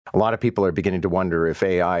A lot of people are beginning to wonder if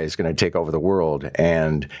AI is going to take over the world,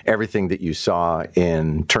 and everything that you saw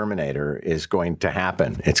in Terminator is going to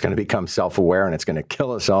happen. It's going to become self-aware, and it's going to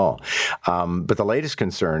kill us all. But the latest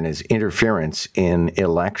concern is interference in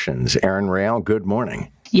elections. Erin Real, good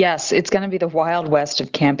morning. Yes, it's going to be the Wild West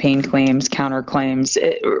of campaign claims, counterclaims.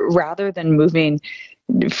 Rather than moving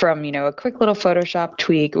from, a quick little Photoshop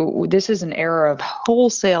tweak, this is an era of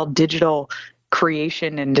wholesale digital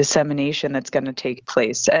creation and dissemination that's going to take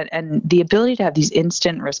place. And the ability to have these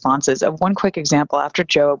instant responses. One quick example, after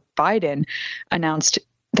Joe Biden announced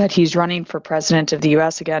that he's running for president of the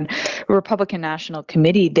U.S. again, Republican National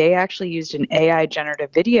Committee, they actually used an AI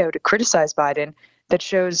generative video to criticize Biden that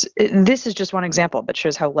shows, this is just one example, that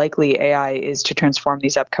shows how likely AI is to transform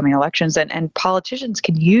these upcoming elections. And politicians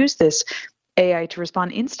can use this AI to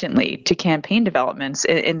respond instantly to campaign developments.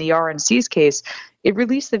 In the RNC's case, it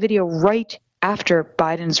released the video right after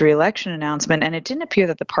Biden's reelection announcement, and it didn't appear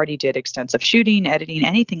that the party did extensive shooting, editing,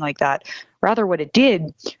 anything like that. Rather, what it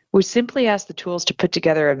did was simply ask the tools to put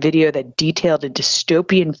together a video that detailed a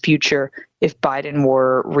dystopian future if Biden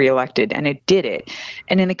were reelected, and it did it.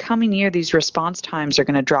 And in the coming year, these response times are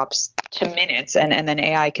going to drop to minutes, and then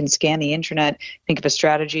AI can scan the internet, think of a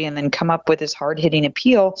strategy, and then come up with this hard-hitting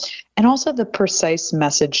appeal, and also the precise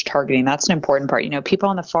message targeting. That's an important part. People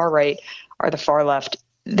on the far right or the far left,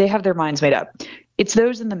 they have their minds made up. It's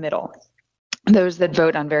those in the middle, those that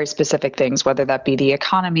vote on very specific things, whether that be the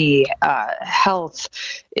economy, health,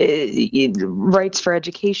 rights for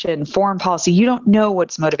education, foreign policy. You don't know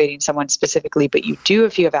what's motivating someone specifically, but you do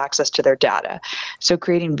if you have access to their data. So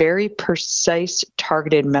creating very precise,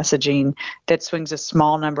 targeted messaging that swings a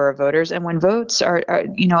small number of voters. And when votes are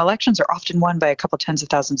elections are often won by a couple tens of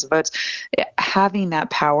thousands of votes, having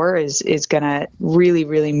that power is going to really,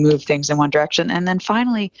 really move things in one direction. And then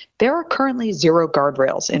finally, there are currently zero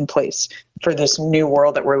guardrails in place for this new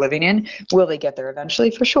world that we're living in. Will they get there eventually?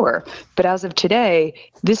 For sure. But as of today,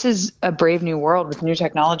 this is a brave new world with new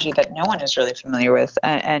technology that no one is really familiar with.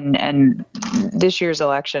 And this year's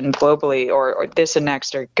election globally, or this and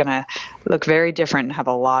next, are going to look very different and have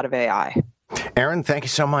a lot of AI. Erin, thank you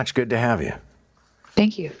so much. Good to have you.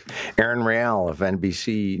 Thank you. Erin Real of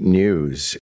NBC News.